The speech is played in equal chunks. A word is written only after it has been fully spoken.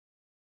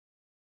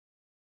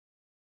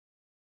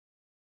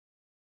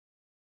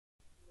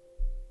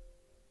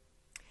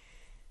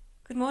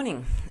Good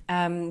morning.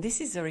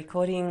 This is a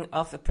recording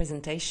of a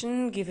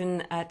presentation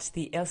given at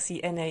the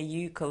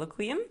LCNAU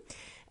Colloquium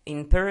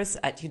in Perth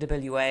at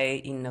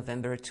UWA in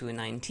November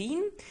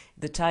 2019.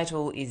 The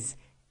title is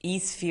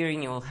Ease Fear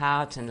in Your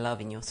Heart and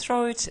Love in Your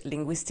Throat,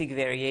 Linguistic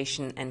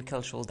Variation and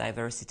Cultural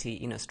Diversity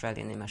in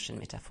Australian Emotion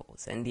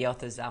Metaphors. And the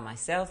authors are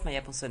myself,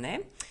 Maïa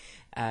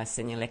Ponsonnet,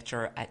 Senior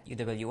Lecturer at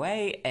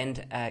UWA,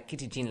 and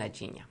Kitty Jean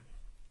Laginia.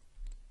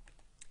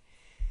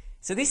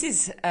 So this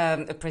is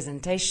a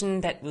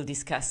presentation that will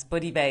discuss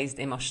body-based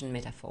emotion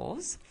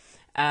metaphors.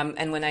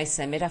 And when I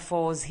say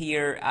metaphors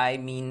here, I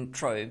mean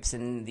tropes,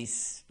 and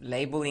this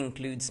label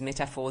includes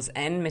metaphors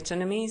and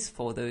metonymies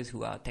for those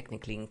who are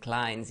technically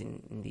inclined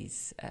in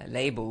these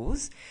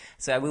labels.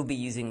 So I will be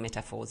using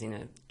metaphors in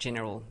a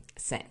general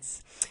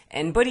sense.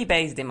 And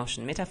body-based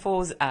emotion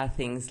metaphors are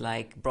things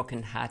like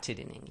broken-hearted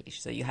in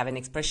English. So you have an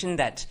expression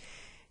that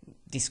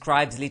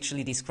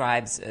literally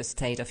describes a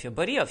state of your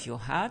body, of your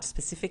heart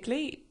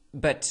specifically,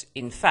 but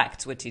in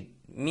fact what it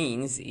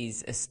means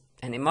is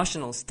an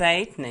emotional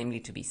state, namely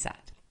to be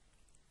sad.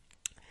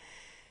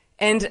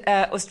 And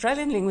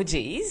Australian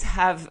languages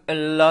have a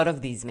lot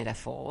of these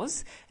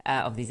metaphors,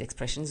 of these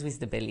expressions with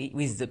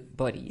the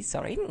body.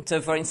 So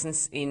for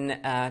instance, in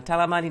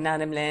Dalabon in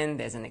Arnhem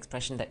Land, there's an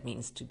expression that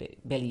means to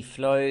belly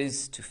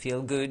flows, to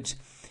feel good.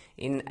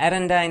 In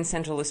Arrernte in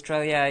Central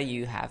Australia,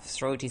 you have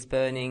throat is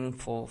burning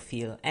for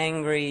feel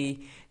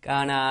angry.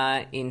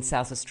 Kaurna in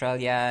South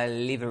Australia,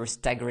 liver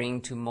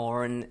staggering to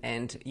mourn,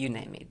 and you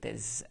name it.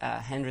 There's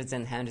hundreds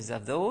and hundreds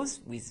of those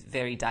with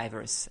very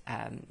diverse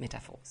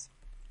metaphors.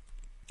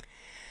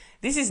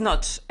 This is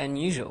not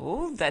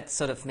unusual. That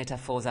sort of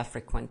metaphors are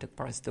frequent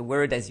across the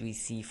world, as we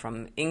see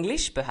from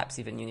English, perhaps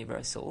even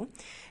universal.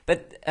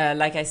 But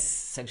like I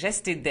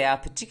suggested, they are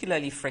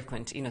particularly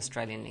frequent in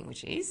Australian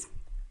languages.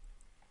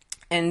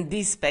 And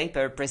this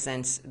paper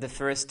presents the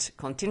first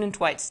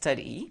continent-wide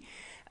study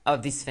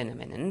of this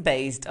phenomenon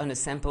based on a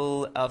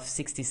sample of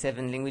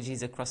 67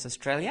 languages across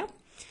Australia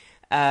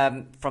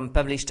from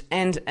published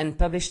and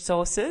unpublished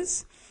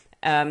sources.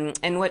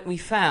 And what we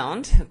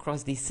found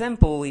across this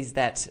sample is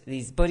that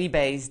these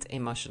body-based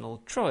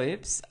emotional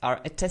tropes are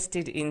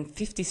attested in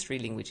 53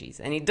 languages.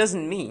 And it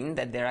doesn't mean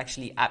that they're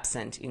actually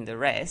absent in the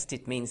rest.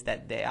 It means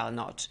that they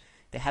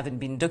haven't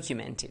been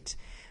documented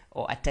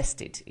or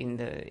attested in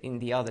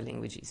the other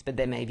languages, but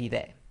they may be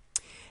there.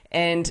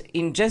 And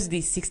in just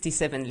these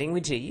 67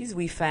 languages,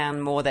 we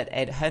found more than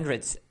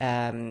 800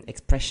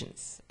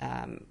 expressions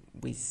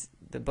with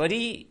the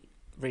body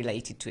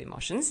related to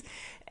emotions,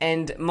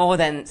 and more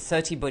than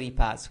 30 body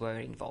parts were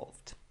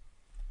involved.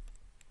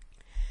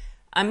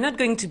 I'm not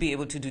going to be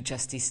able to do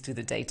justice to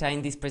the data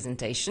in this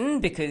presentation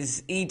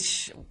because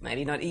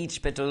maybe not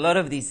each, but a lot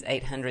of these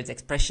 800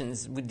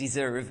 expressions would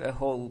deserve a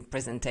whole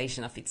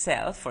presentation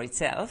for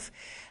itself.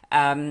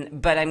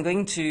 But I'm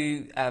going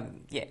to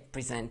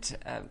present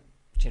a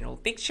general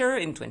picture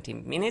in 20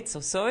 minutes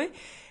or so.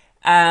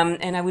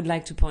 And I would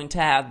like to point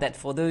out that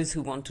for those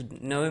who want to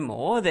know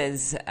more,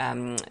 there's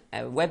a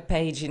web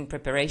page in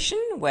preparation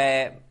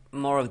where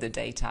more of the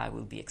data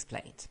will be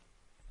explained.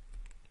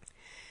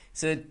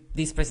 So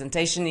this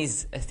presentation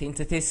is a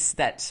synthesis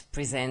that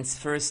presents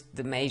first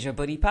the major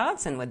body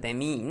parts and what they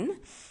mean,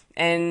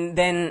 and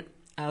then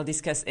I'll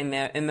discuss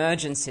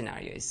emergent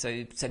scenarios,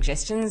 so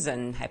suggestions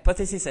and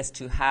hypotheses as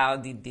to how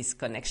did these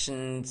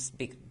connections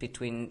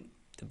between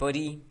the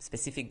body,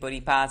 specific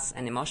body parts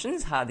and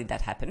emotions, how did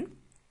that happen?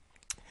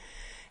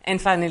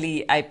 And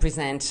finally, I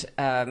present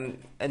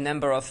a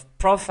number of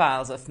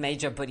profiles of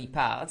major body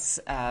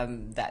parts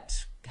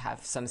that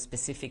have some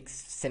specific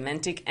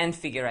semantic and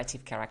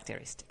figurative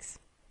characteristics.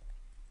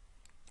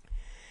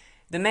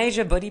 The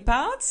major body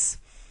parts,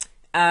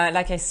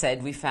 like I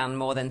said, we found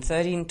more than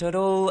 30 in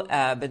total,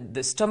 but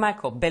the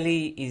stomach or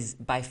belly is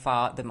by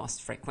far the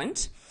most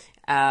frequent.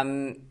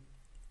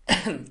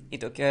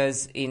 It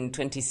occurs in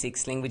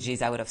 26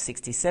 languages out of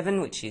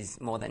 67, which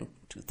is more than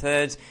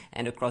 2/3,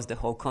 and across the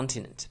whole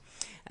continent.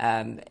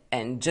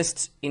 And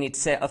just in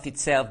itself,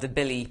 the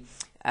belly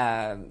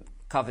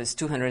covers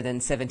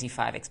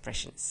 275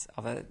 expressions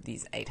of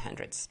these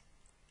 800s.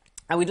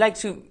 I would like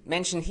to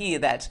mention here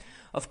that,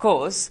 of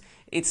course,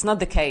 it's not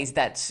the case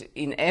that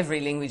in every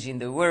language in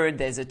the world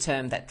there's a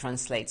term that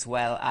translates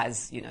well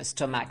as,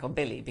 stomach or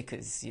belly,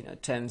 because,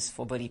 terms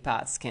for body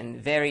parts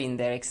can vary in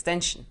their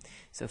extension.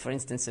 So, for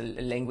instance, a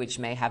language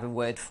may have a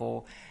word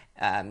for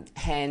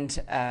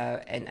hand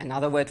and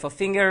another word for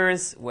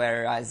fingers,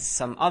 whereas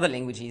some other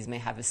languages may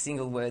have a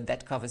single word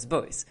that covers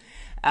both.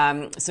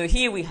 So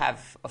here we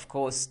have, of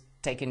course,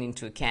 taken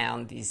into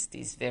account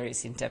these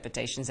various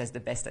interpretations as the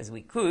best as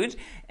we could,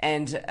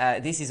 and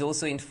this is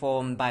also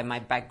informed by my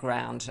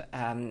background,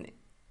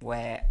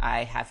 where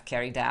I have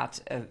carried out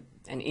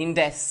an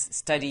in-depth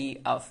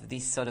study of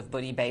these sort of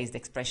body-based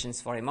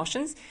expressions for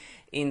emotions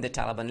in the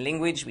Dalabon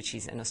language, which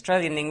is an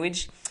Australian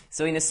language.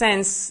 So in a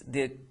sense,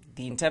 the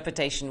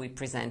interpretation we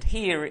present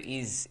here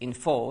is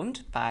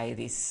informed by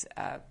this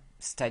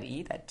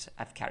study that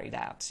I've carried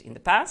out in the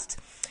past.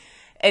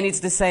 And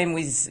it's the same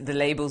with the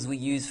labels we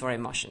use for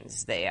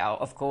emotions. They are,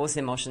 of course,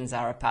 emotions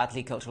are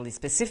partly culturally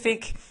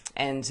specific,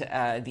 and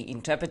the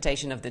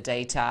interpretation of the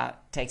data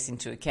takes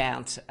into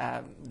account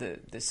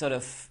the sort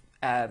of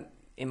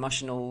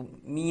emotional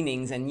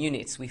meanings and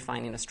units we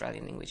find in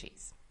Australian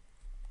languages.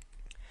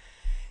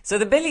 So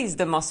the belly is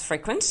the most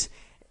frequent.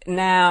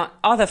 Now,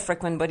 other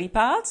frequent body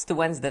parts, the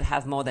ones that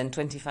have more than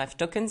 25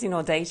 tokens in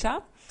our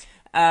data,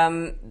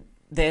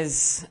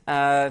 there's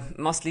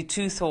mostly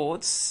two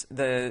thoughts.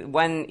 The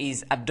one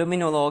is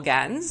abdominal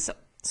organs,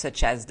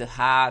 such as the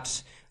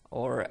heart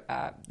or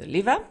the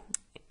liver,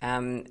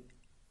 and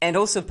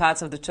also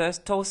parts of the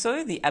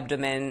torso, the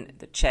abdomen,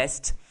 the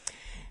chest,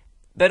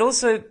 but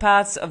also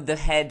parts of the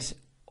head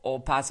or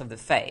parts of the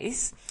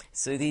face.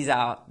 So these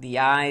are the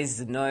eyes,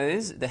 the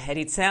nose, the head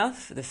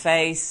itself, the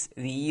face,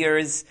 the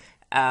ears,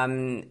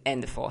 and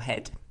the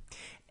forehead.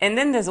 And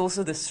then there's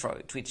also the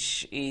throat,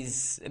 which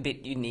is a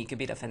bit unique, a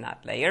bit of an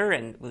outlier,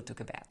 and we'll talk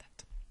about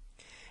that.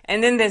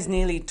 And then there's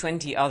nearly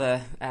 20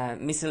 other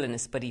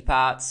miscellaneous body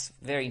parts,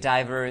 very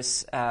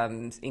diverse,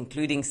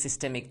 including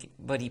systemic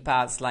body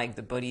parts like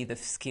the body, the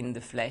skin,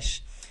 the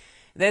flesh.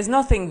 There's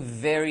nothing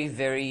very,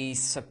 very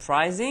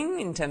surprising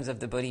in terms of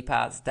the body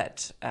parts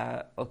that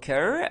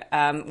occur.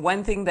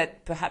 One thing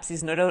that perhaps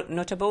is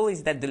notable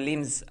is that the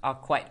limbs are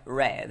quite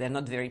rare. They're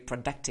not very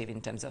productive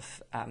in terms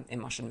of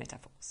emotion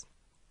metaphors.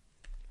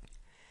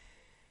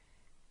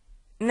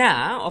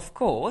 Now, of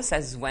course,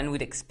 as one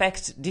would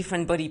expect,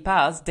 different body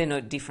parts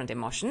denote different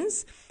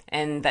emotions,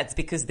 and that's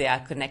because they are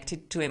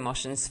connected to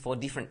emotions for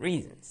different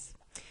reasons.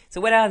 So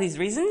what are these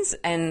reasons,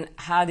 and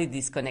how did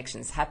these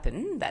connections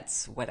happen?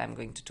 That's what I'm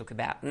going to talk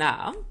about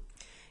now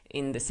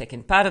in the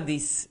second part of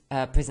this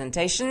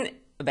presentation,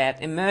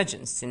 about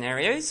emergence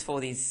scenarios for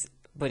these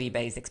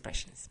body-based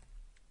expressions.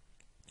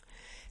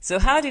 So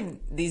how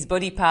did these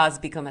body parts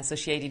become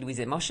associated with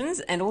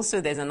emotions? And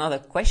also there's another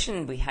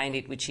question behind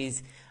it, which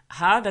is,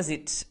 how does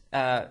it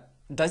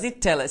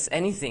tell us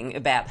anything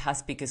about how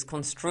speakers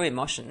construe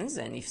emotions,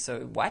 and if so,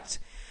 what?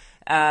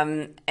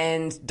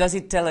 And does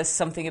it tell us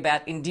something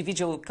about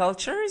individual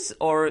cultures,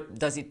 or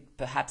does it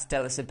perhaps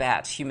tell us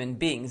about human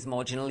beings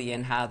more generally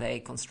and how they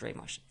construe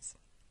emotions?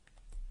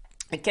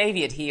 A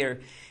caveat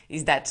here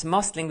is that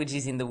most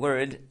languages in the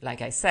world,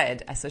 like I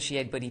said,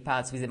 associate body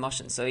parts with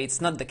emotions. So it's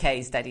not the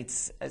case that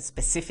it's a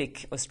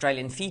specific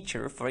Australian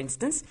feature, for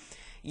instance,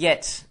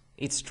 yet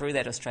it's true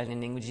that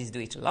Australian languages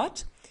do it a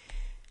lot.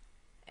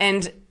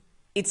 And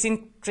it's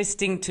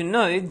interesting to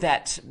note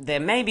that there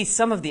may be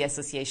some of the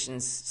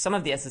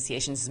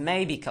associations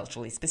may be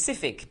culturally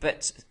specific,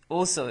 but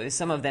also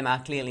some of them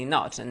are clearly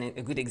not. And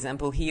a good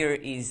example here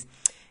is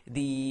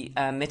the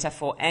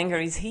metaphor anger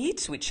is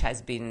heat, which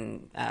has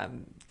been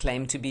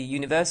claimed to be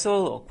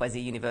universal or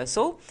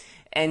quasi-universal.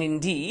 And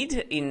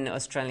indeed, in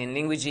Australian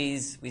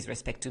languages, with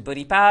respect to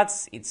body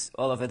parts, it's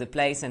all over the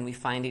place, and we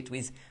find it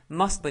with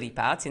most body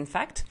parts, in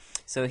fact.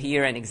 So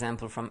here an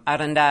example from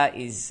Arrernte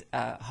is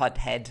hot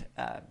head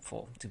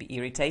to be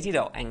irritated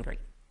or angry.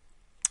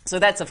 So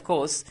that's, of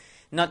course,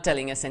 not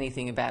telling us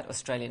anything about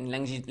Australian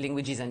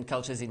languages and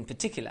cultures in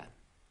particular.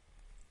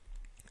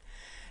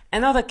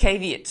 Another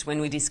caveat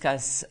when we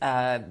discuss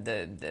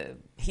the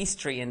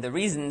history and the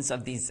reasons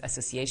of these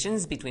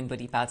associations between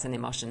body parts and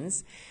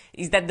emotions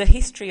is that the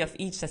history of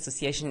each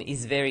association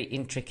is very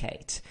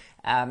intricate.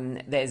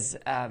 There's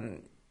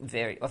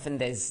very often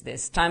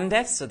there's time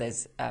depth, so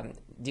there's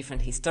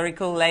different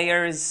historical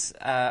layers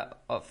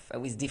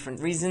with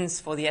different reasons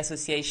for the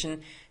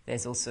association.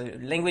 There's also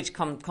language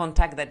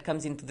contact that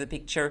comes into the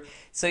picture.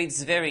 So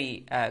it's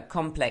very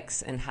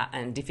complex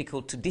and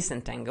difficult to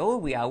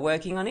disentangle. We are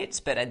working on it,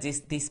 but at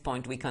this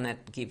point we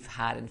cannot give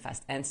hard and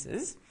fast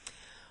answers.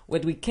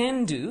 What we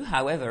can do,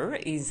 however,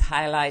 is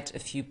highlight a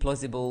few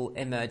plausible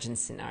emergence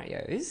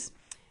scenarios,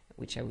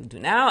 which I will do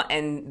now.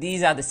 And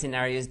these are the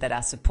scenarios that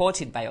are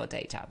supported by our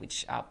data,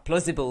 which are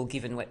plausible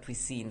given what we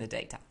see in the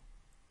data.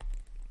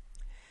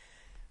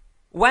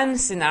 One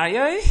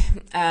scenario,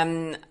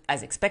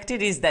 as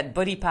expected, is that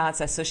body parts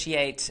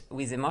associate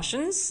with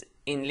emotions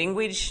in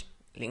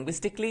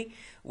linguistically,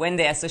 when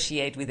they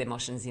associate with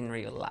emotions in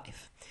real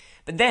life.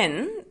 But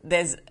then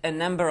there's a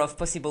number of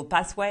possible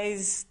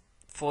pathways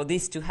for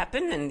this to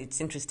happen, and it's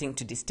interesting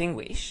to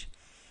distinguish.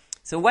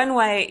 So one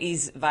way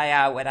is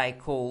via what I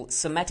call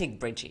somatic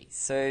bridges.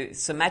 So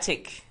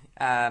somatic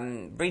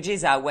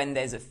bridges are when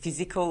there's a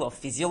physical or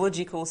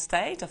physiological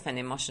state of an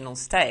emotional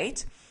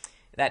state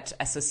that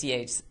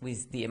associates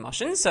with the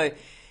emotion. So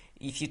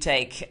if you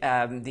take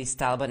this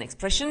Dalabon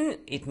expression,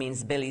 it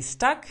means belly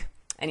stuck,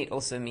 and it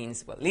also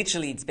means, well,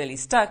 literally it's belly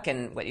stuck,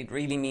 and what it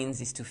really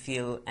means is to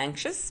feel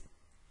anxious.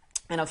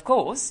 And of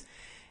course,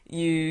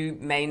 you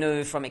may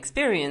know from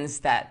experience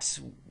that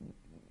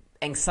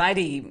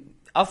anxiety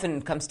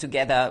often comes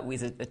together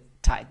with a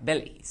tight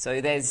belly.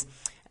 So there's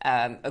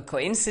a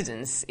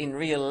coincidence in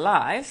real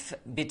life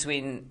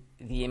between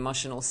the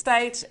emotional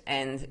state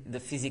and the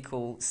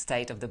physical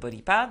state of the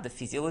body part, the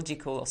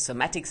physiological or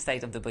somatic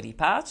state of the body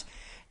part,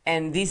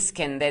 and this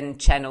can then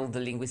channel the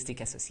linguistic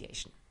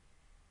association.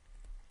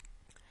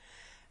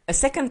 A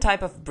second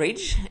type of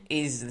bridge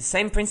is the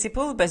same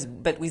principle,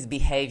 but with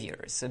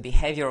behavior, so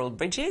behavioral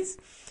bridges.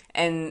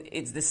 And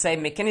it's the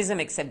same mechanism,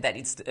 except that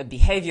it's a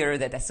behavior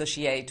that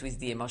associates with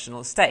the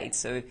emotional state.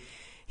 So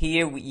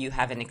here you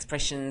have an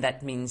expression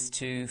that means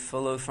to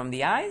follow from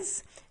the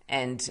eyes,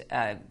 and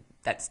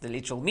that's the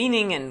literal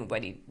meaning, and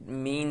what it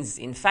means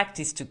in fact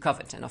is to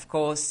covet. And of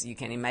course you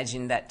can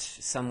imagine that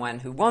someone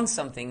who wants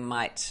something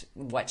might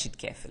watch it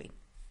carefully.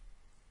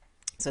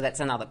 So that's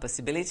another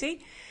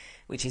possibility,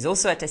 which is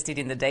also attested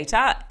in the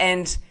data.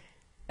 And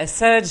a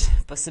third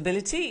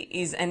possibility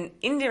is an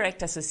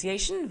indirect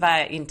association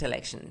via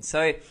intellection.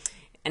 So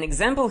an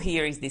example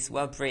here is this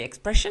wordplay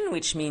expression,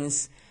 which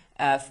means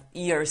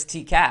ears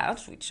stick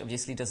out, which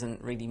obviously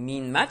doesn't really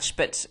mean much,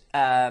 but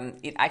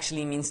it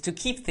actually means to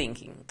keep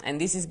thinking. And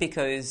this is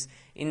because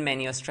in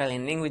many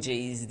Australian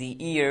languages, the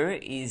ear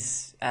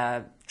is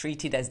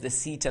treated as the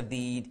seat of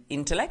the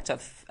intellect,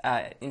 of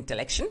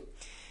intellection.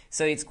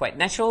 So it's quite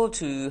natural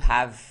to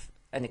have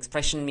an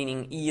expression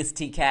meaning ears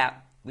stick out,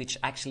 which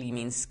actually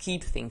means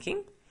keep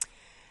thinking.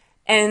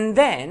 And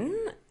then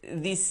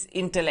this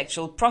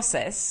intellectual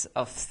process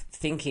of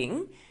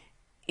thinking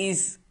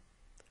is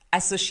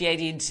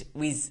associated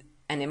with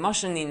an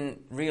emotion in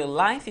real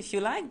life, if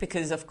you like,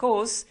 because of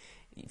course,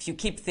 if you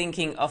keep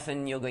thinking,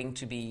 often you're going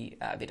to be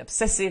a bit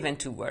obsessive and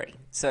to worry.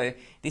 So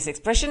this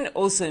expression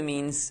also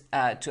means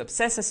to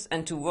obsess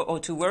and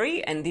to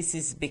worry, and this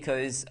is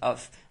because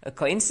of a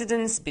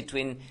coincidence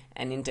between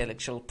an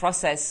intellectual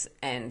process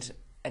and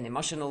an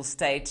emotional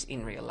state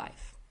in real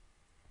life.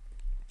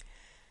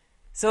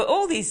 So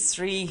all these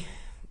three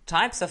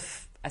types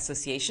of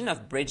association,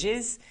 of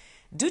bridges,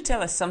 do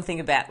tell us something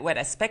about what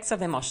aspects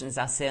of emotions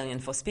are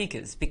salient for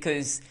speakers,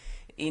 because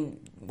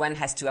one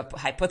has to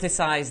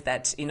hypothesize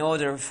that in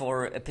order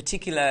for a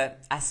particular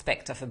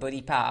aspect of a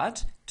body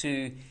part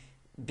to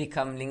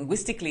become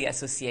linguistically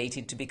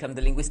associated, to become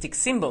the linguistic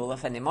symbol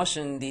of an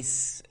emotion,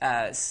 this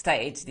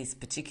state, this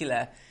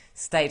particular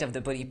state of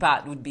the body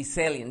part would be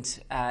salient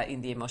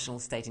in the emotional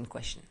state in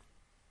question.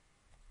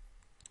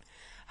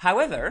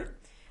 However,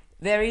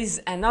 there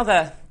is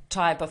another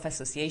type of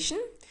association,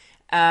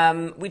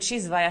 which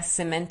is via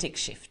semantic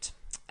shift.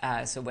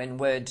 So when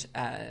words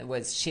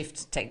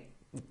shift,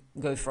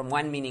 go from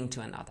one meaning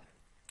to another.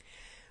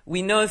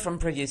 We know from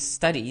previous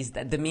studies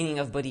that the meaning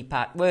of body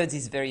part words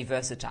is very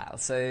versatile.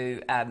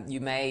 So you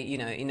may,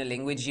 in a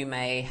language, you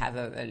may have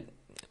a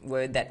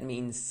word that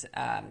means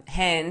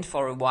hand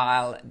for a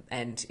while,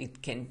 and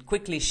it can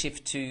quickly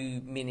shift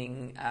to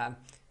meaning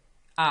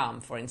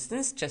arm, for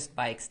instance, just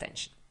by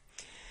extension.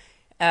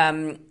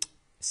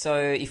 So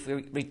if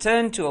we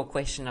return to our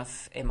question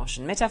of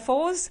emotion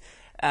metaphors,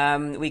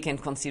 we can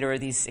consider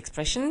this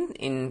expression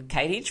in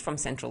Kaiditch from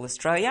Central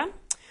Australia,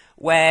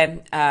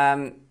 where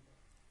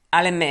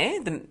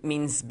ahentye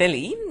means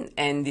belly,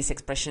 and this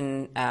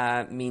expression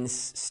means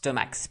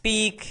stomach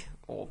speak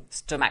or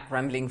stomach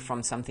rumbling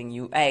from something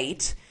you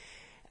ate.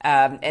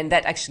 And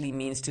that actually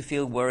means to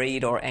feel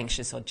worried or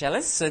anxious or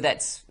jealous. So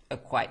that's a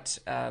quite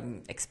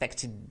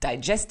expected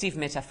digestive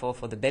metaphor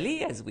for the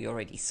belly, as we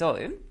already saw.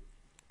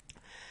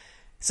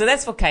 So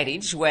that's for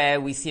Kaiditch, where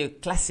we see a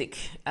classic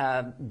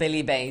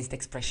belly-based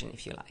expression,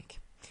 if you like.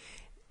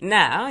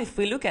 Now, if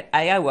we look at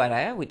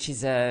Ayawara, which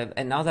is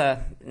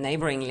another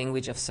neighbouring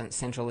language of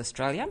Central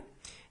Australia,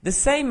 the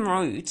same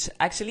root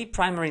actually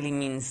primarily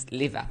means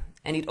liver.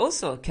 And it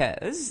also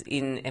occurs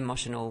in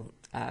emotional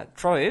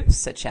tropes,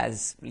 such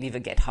as liver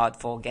get hard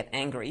for get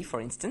angry,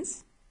 for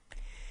instance.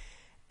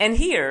 And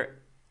here,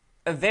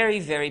 a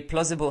very, very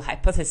plausible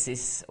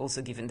hypothesis,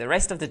 also given the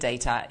rest of the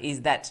data,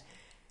 is that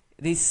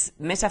this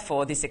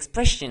metaphor, this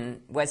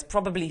expression, was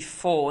probably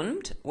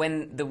formed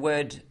when the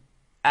word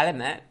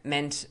ahentye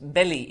meant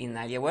belly in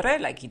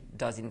Ayawara, like it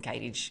does in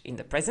Kaiditch in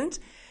the present.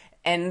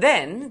 And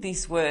then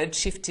this word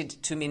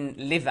shifted to mean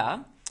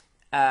liver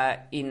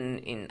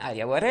in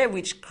Ayawara,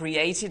 which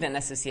created an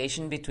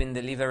association between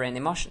the liver and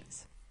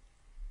emotions.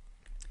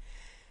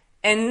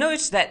 And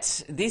note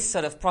that this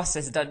sort of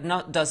process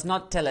does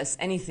not tell us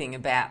anything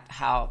about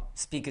how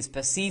speakers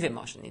perceive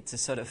emotion. It's a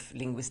sort of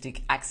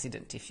linguistic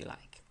accident, if you like.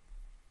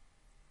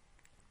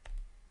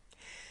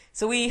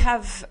 So we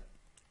have,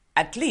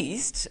 at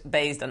least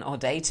based on our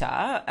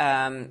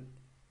data,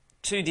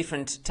 two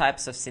different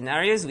types of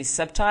scenarios with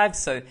subtypes.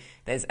 So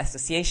there's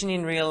association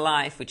in real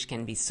life, which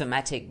can be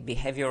somatic,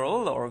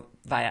 behavioral, or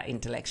via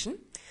intellection.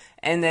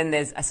 And then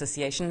there's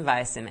association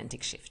via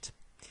semantic shift.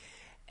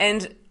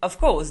 And of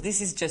course, this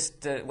is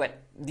just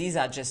these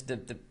are just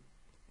the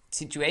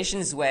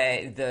situations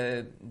where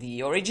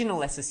the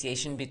original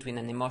association between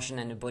an emotion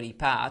and a body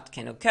part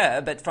can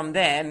occur, but from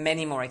there,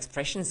 many more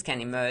expressions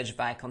can emerge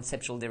via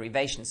conceptual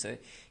derivation. So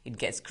it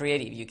gets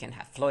creative. You can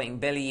have flowing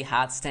belly,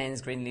 heart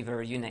stance, green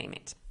liver, you name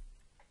it.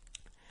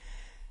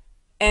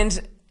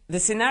 And the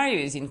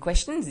scenarios in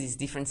question, these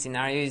different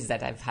scenarios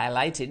that I've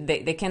highlighted,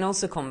 they can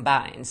also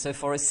combine. So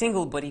for a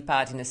single body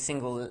part in a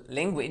single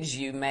language,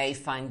 you may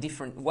find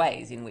different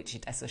ways in which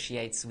it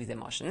associates with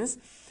emotions.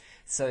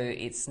 So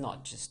it's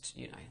not just,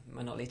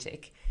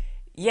 monolithic.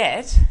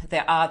 Yet,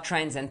 there are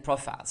trends and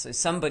profiles. So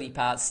some body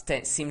parts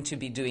seem to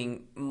be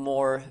doing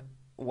more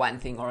one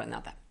thing or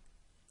another.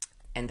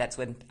 And that's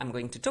what I'm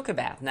going to talk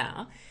about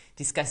now,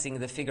 discussing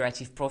the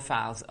figurative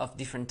profiles of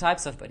different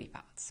types of body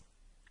parts.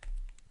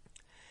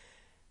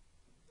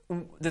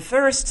 The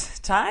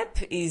first type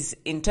is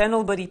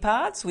internal body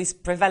parts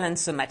with prevalent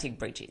somatic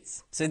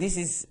bridges. So this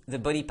is the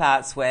body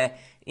parts where,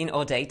 in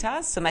our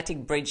data,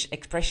 somatic bridge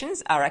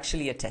expressions are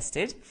actually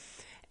attested.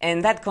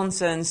 And that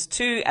concerns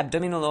two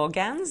abdominal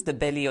organs, the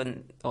belly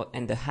and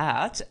the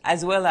heart,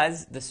 as well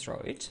as the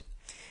throat.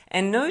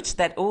 And note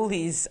that all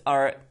these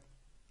are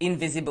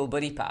invisible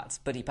body parts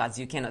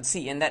you cannot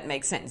see. And that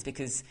makes sense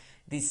because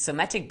these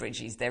somatic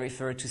bridges, they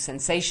refer to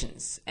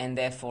sensations, and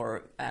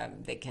therefore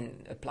they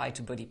can apply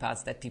to body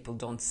parts that people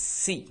don't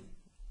see,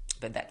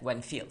 but that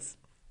one feels.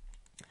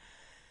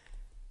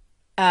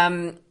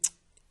 The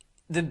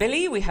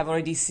belly, we have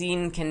already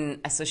seen,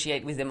 can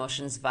associate with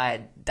emotions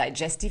via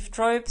digestive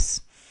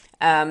tropes.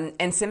 And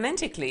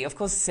semantically, of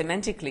course,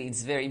 semantically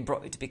it's very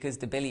broad because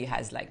the belly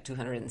has like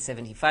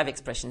 275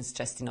 expressions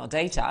just in our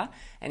data,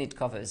 and it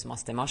covers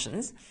most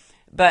emotions.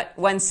 But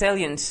one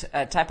salient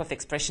type of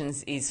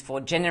expressions is for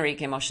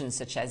generic emotions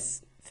such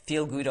as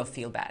feel good or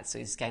feel bad, so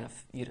it's kind of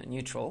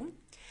neutral.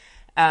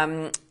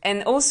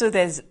 And also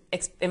there's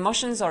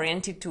emotions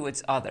oriented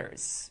towards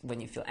others,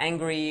 when you feel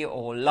angry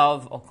or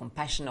love or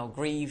compassion or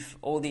grief,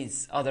 all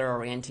these other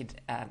oriented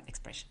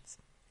expressions.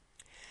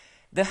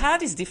 The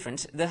heart is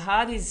different. The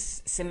heart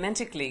is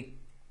semantically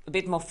a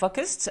bit more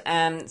focused,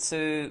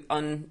 so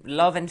on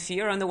love and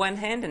fear on the one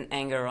hand and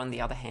anger on the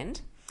other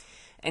hand.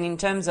 And in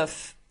terms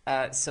of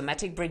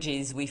somatic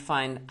bridges, we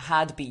find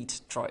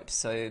heartbeat tropes.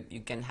 So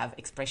you can have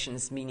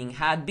expressions meaning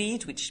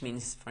heartbeat, which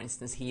means, for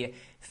instance, here,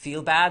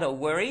 feel bad or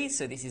worry.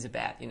 So this is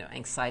about,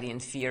 anxiety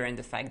and fear and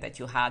the fact that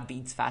your heart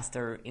beats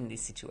faster in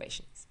these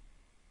situations.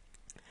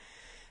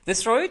 The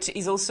throat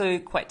is also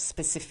quite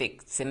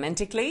specific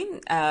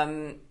semantically.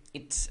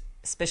 It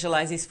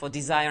specializes for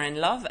desire and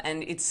love,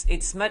 and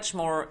it's much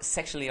more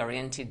sexually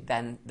oriented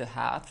than the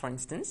heart, for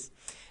instance.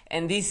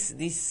 And this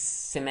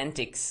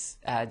semantics,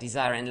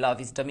 desire and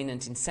love, is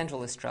dominant in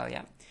Central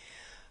Australia.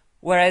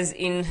 Whereas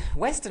in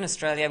Western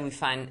Australia, we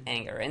find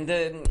anger. And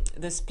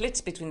the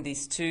split between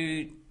these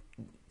two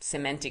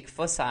semantic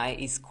foci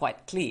is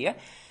quite clear.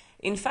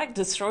 In fact,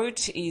 the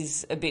throat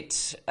is a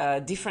bit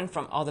different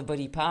from other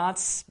body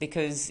parts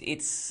because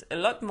it's a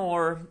lot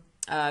more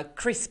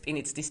crisp in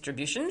its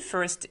distribution.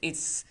 First,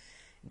 it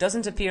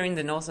doesn't appear in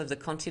the north of the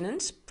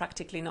continent,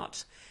 practically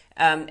not.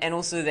 And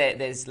also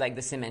there's like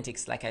the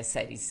semantics, like I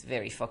said, is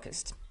very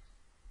focused.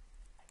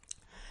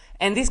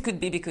 And this could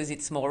be because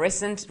it's more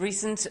recent.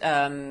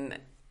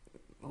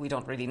 We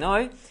don't really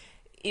know.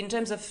 In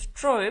terms of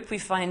trope, we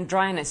find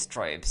dryness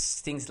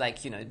tropes, things like,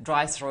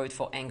 dry throat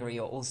for angry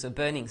or also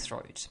burning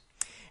throat.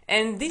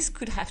 And this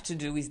could have to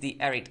do with the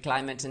arid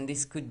climate, and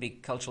this could be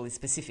culturally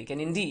specific.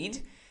 And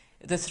indeed,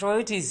 the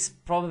throat is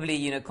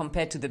probably,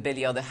 compared to the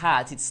belly or the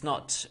heart, it's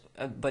not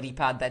a body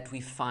part that we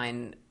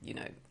find,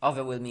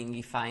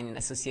 overwhelmingly find in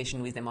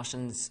association with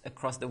emotions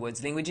across the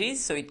world's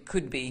languages. So it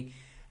could be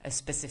a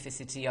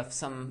specificity of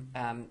some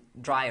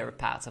drier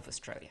parts of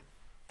Australia.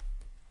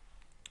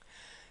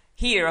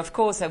 Here, of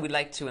course, I would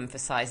like to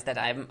emphasize that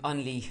I'm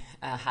only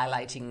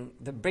highlighting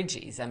the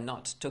bridges. I'm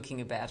not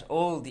talking about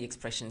all the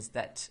expressions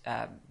that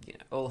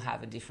all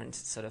have a different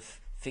sort of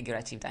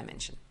figurative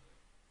dimension.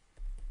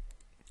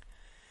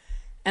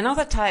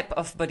 Another type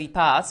of body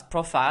parts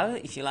profile,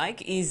 if you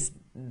like,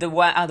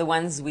 are the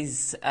ones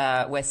with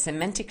where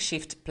semantic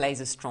shift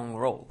plays a strong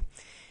role.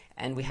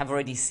 And we have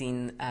already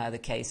seen the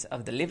case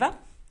of the liver.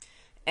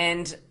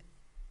 And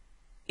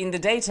in the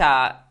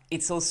data,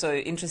 it's also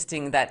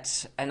interesting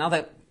that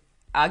another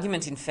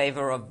argument in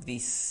favor of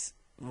this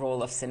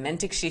role of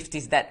semantic shift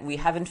is that we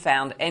haven't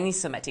found any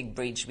somatic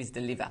bridge with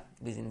the liver,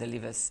 within the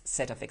liver's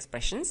set of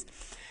expressions.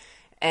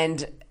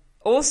 And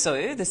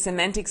also, the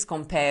semantics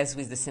compares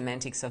with the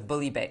semantics of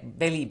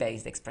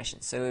belly-based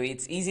expressions. So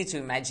it's easy to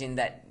imagine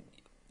that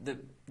the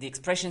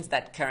expressions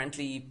that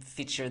currently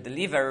feature the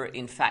liver,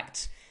 in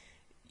fact,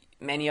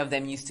 many of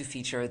them used to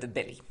feature the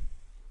belly.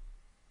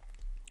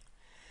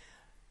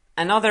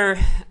 Another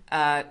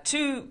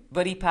two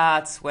body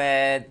parts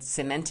where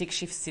semantic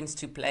shift seems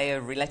to play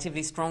a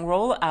relatively strong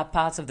role are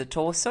parts of the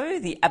torso,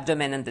 the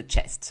abdomen and the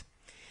chest.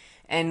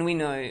 And we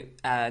know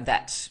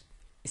that,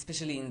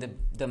 especially in the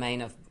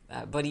domain of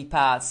body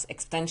parts,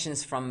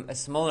 extensions from a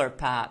smaller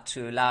part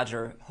to a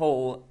larger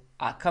whole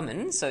are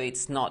common. So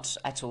it's not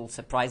at all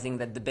surprising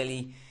that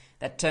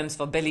that terms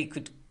for belly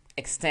could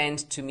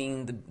extend to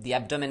mean the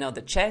abdomen or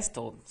the chest,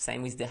 or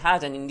same with the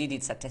heart, and indeed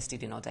it's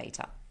attested in our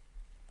data.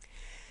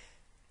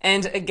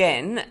 And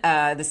again,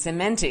 the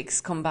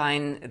semantics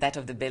combine that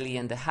of the belly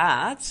and the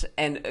heart,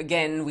 and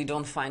again, we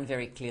don't find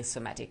very clear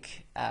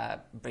somatic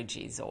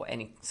bridges or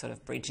any sort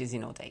of bridges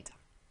in our data.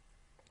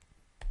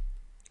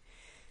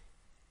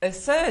 A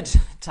third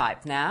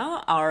type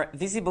now are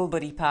visible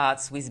body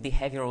parts with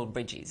behavioral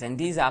bridges, and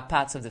these are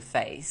parts of the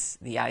face,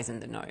 the eyes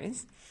and the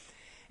nose.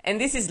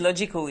 And this is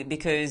logical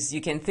because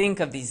you can think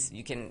of these,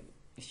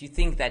 if if you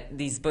think that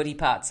these body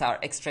parts are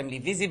extremely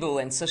visible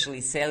and socially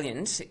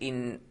salient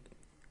in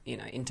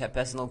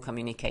interpersonal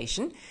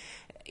communication,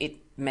 it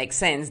makes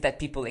sense that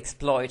people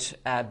exploit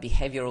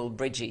behavioral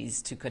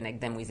bridges to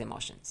connect them with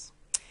emotions.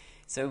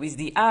 So with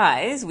the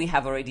eyes, we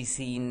have already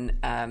seen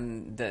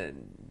the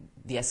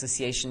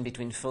association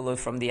between follow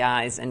from the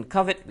eyes and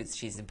covet,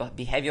 which is a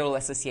behavioral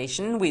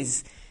association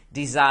with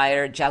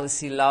desire,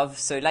 jealousy, love.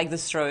 So like the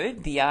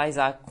throat, the eyes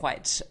are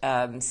quite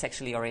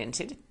sexually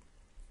oriented.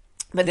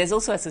 But there's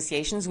also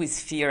associations with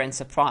fear and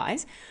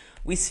surprise.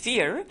 With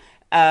fear,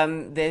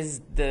 there's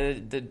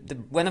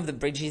one of the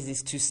bridges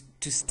is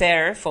to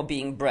stare for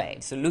being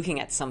brave. So looking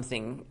at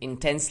something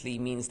intensely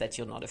means that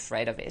you're not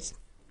afraid of it.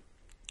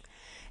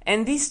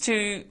 And these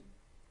two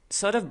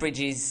types of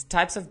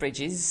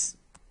bridges,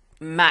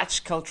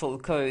 match cultural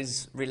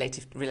codes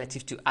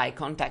relative to eye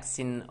contacts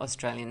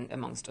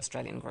amongst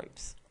Australian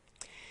groups.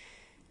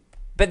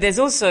 But there's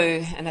also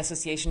an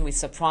association with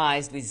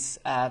surprise, with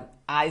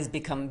eyes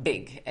become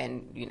big,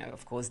 and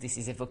of course, this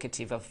is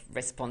evocative of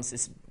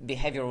responses,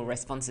 behavioral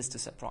responses to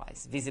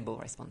surprise, visible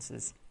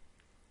responses.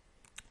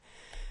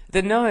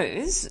 The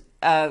nose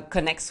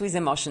connects with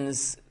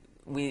emotions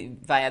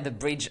via the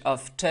bridge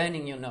of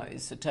turning your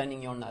nose, so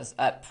turning your nose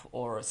up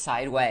or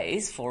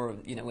sideways for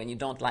when you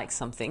don't like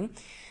something.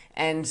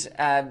 And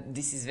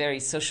this is very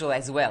social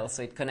as well,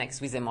 so it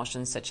connects with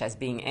emotions such as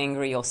being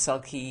angry or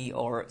sulky,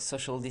 or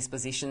social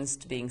dispositions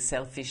to being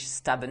selfish,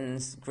 stubborn,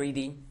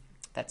 greedy,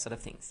 that sort of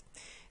things.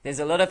 There's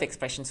a lot of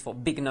expressions for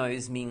big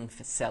nose meaning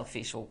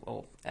selfish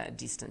or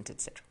distant,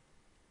 etc.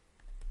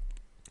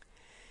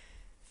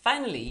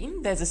 Finally,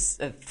 there's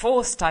a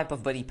fourth type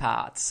of body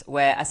parts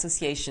where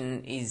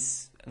association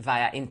is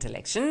via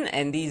intellection,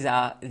 and these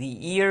are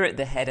the ear,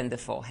 the head, and the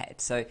forehead.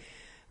 So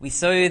we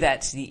saw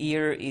that the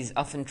ear is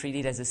often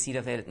treated as a seat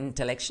of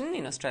intellection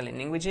in Australian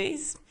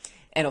languages.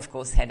 And of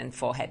course, head and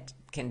forehead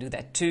can do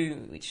that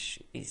too, which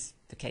is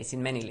the case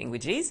in many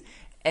languages.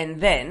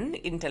 And then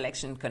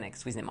intellection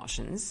connects with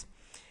emotions.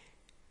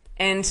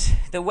 And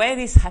the way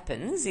this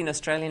happens in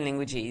Australian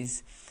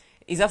languages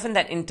is often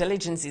that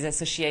intelligence is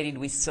associated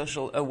with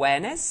social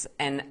awareness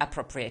and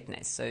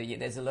appropriateness. So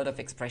there's a lot of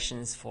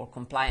expressions for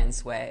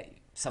compliance where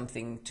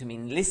something to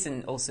mean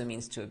listen also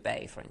means to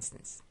obey, for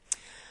instance.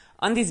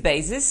 On this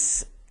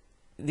basis,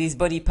 these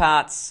body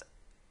parts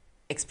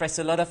express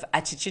a lot of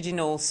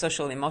attitudinal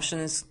social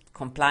emotions,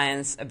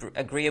 compliance,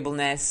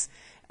 agreeableness,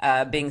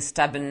 being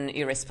stubborn,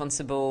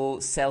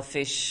 irresponsible,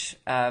 selfish,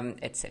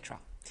 etc.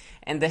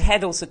 And the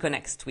head also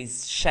connects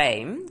with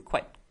shame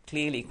quite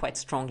clearly, quite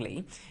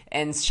strongly.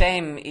 And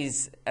shame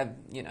is,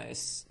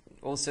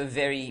 also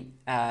very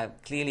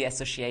clearly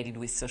associated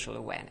with social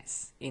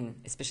awareness,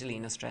 especially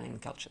in Australian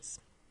cultures.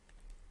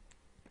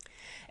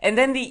 And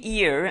then the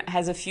ear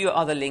has a few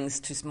other links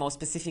to more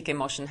specific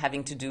emotion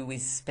having to do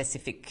with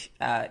specific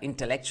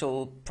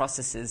intellectual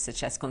processes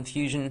such as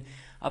confusion,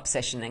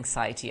 obsession,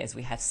 anxiety, as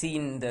we have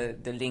seen the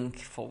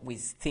link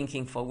with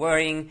thinking for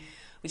worrying,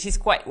 which is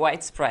quite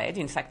widespread.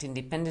 In fact,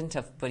 independent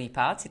of body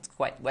parts, it's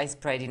quite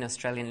widespread in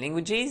Australian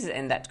languages,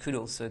 and that could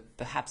also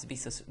perhaps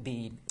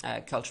be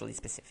culturally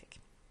specific.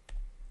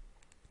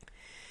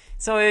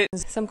 So,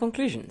 some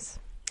conclusions.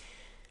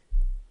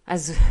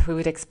 As we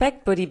would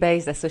expect,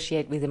 body-based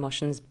associate with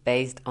emotions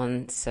based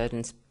on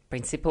certain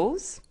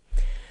principles.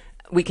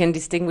 We can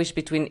distinguish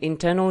between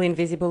internal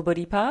invisible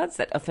body parts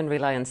that often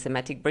rely on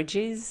semantic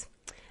bridges,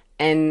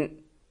 and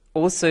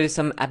also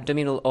some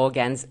abdominal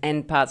organs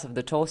and parts of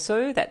the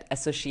torso that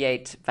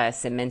associate via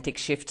semantic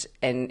shift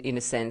and, in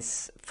a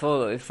sense,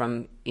 follow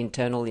from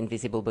internal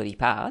invisible body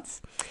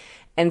parts.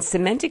 And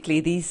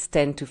semantically, these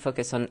tend to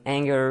focus on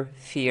anger,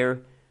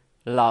 fear,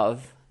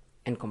 love,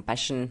 and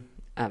compassion,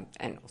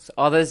 and also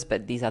others,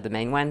 but these are the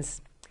main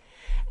ones.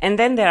 And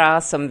then there are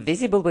some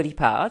visible body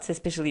parts,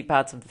 especially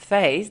parts of the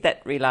face,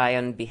 that rely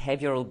on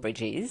behavioral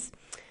bridges,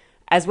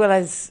 as well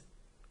as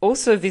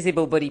also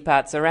visible body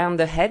parts around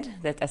the head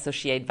that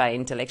associate via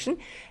intellection.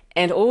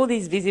 And all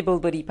these visible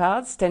body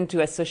parts tend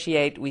to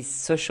associate with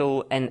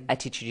social and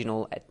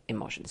attitudinal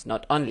emotions.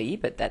 Not only,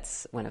 but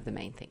that's one of the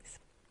main things.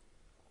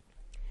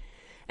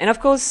 And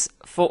of course,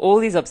 for all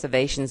these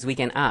observations, we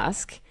can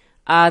ask,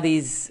 are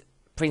these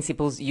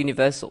principles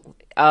universal?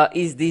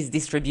 Is this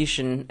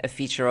distribution a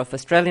feature of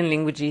Australian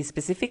languages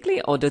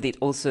specifically, or does it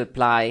also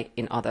apply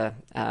in other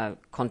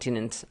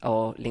continent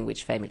or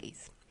language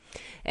families?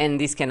 And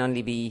this can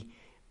only be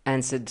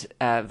answered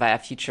via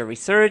future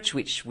research,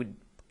 which would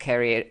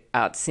carry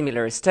out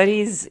similar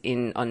studies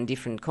on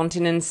different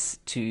continents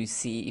to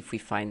see if we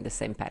find the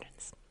same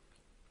patterns.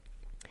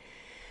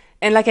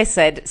 And like I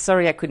said,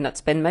 sorry I could not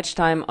spend much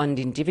time on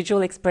the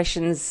individual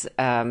expressions.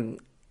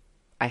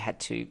 I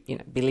had to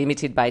be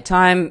limited by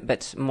time,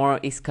 but more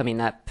is coming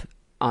up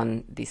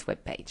on this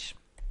webpage.